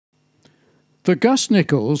The Gus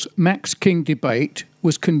Nichols Max King debate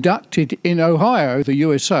was conducted in Ohio, the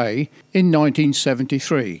USA, in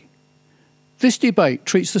 1973. This debate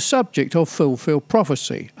treats the subject of fulfilled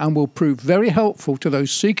prophecy and will prove very helpful to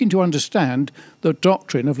those seeking to understand the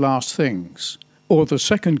doctrine of last things, or the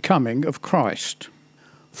second coming of Christ.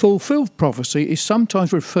 Fulfilled prophecy is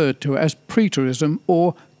sometimes referred to as preterism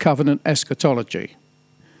or covenant eschatology.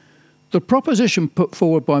 The proposition put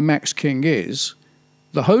forward by Max King is: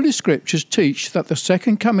 the Holy Scriptures teach that the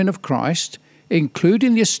second coming of Christ,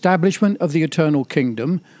 including the establishment of the eternal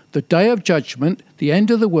kingdom, the day of judgment, the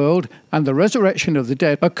end of the world, and the resurrection of the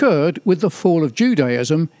dead, occurred with the fall of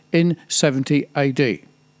Judaism in 70 AD.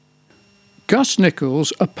 Gus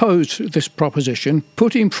Nichols opposed this proposition,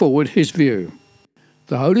 putting forward his view.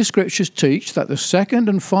 The Holy Scriptures teach that the second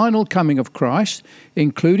and final coming of Christ,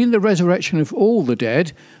 including the resurrection of all the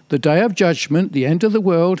dead, the day of judgment, the end of the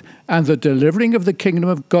world, and the delivering of the kingdom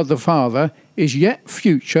of God the Father, is yet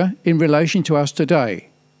future in relation to us today.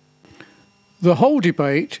 The whole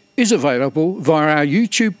debate is available via our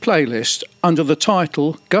YouTube playlist under the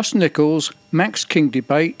title Gus Nichols Max King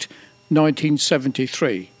Debate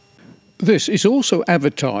 1973. This is also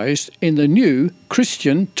advertised in the new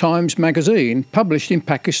Christian Times magazine published in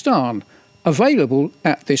Pakistan, available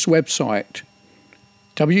at this website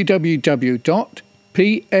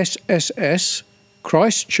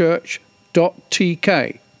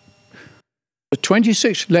www.psschristchurch.tk. The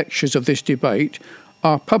 26 lectures of this debate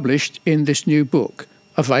are published in this new book,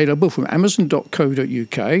 available from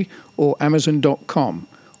amazon.co.uk or amazon.com,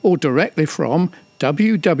 or directly from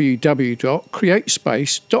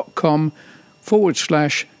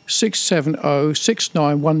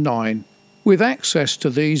www.createspace.com/6706919, with access to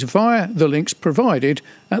these via the links provided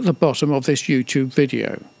at the bottom of this YouTube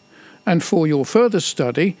video. And for your further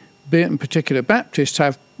study, Beaton Particular Baptists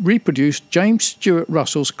have reproduced James Stuart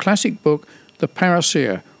Russell's classic book, The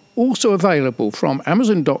Parousia, also available from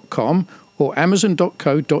amazon.com or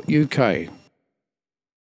amazon.co.uk.